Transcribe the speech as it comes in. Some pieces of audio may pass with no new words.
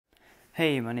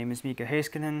Hey, my name is Mika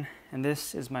Heiskanen, and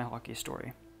this is my hockey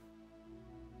story.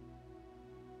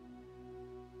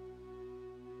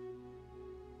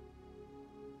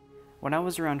 When I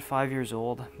was around 5 years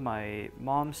old, my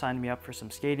mom signed me up for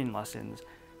some skating lessons,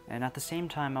 and at the same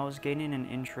time I was gaining an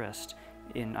interest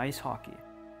in ice hockey.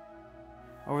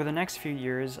 Over the next few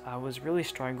years, I was really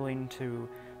struggling to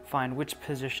find which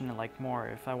position I liked more,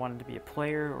 if I wanted to be a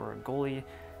player or a goalie.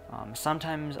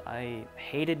 Sometimes I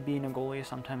hated being a goalie,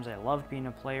 sometimes I loved being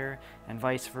a player, and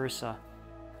vice versa.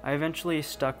 I eventually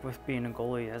stuck with being a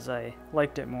goalie as I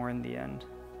liked it more in the end.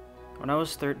 When I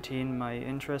was 13, my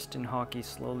interest in hockey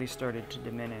slowly started to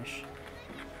diminish.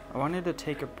 I wanted to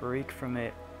take a break from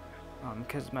it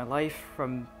because my life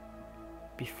from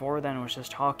before then was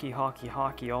just hockey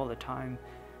all the time.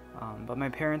 But my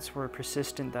parents were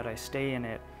persistent that I stay in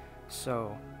it,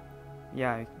 so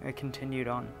yeah, I continued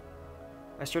on.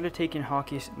 I started taking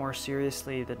hockey more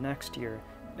seriously the next year,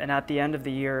 and at the end of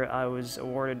the year I was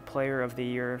awarded Player of the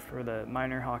Year for the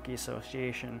Minor Hockey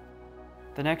Association.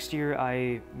 The next year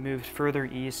I moved further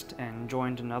east and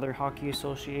joined another hockey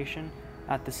association.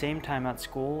 At the same time at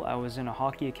school I was in a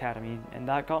hockey academy, and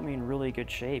that got me in really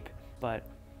good shape, but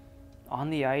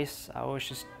on the ice I was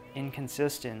just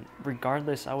inconsistent.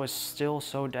 Regardless, I was still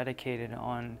so dedicated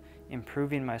on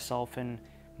improving myself and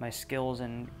my skills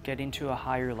and getting to a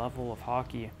higher level of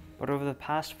hockey. But over the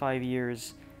past 5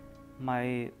 years,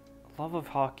 my love of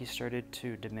hockey started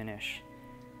to diminish.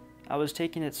 I was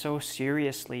taking it so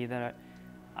seriously that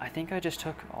I think I just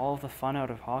took all of the fun out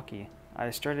of hockey.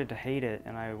 I started to hate it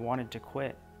and I wanted to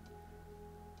quit.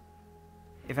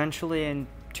 Eventually in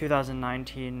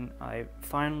 2019, I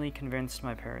finally convinced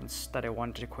my parents that I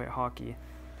wanted to quit hockey.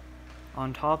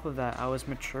 On top of that, I was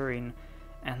maturing,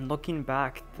 and looking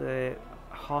back, the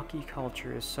hockey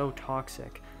culture is so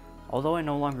toxic. Although I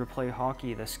no longer play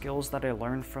hockey, the skills that I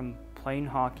learned from playing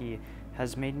hockey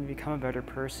has made me become a better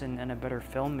person and a better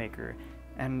filmmaker.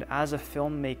 And as a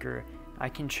filmmaker, I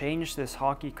can change this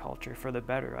hockey culture for the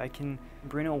better. I can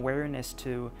bring awareness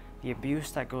to the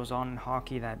abuse that goes on in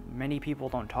hockey that many people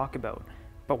don't talk about.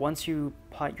 But once you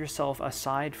put yourself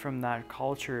aside from that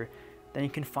culture, then you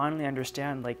can finally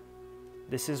understand, like,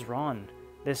 this is wrong.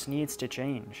 This needs to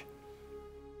change.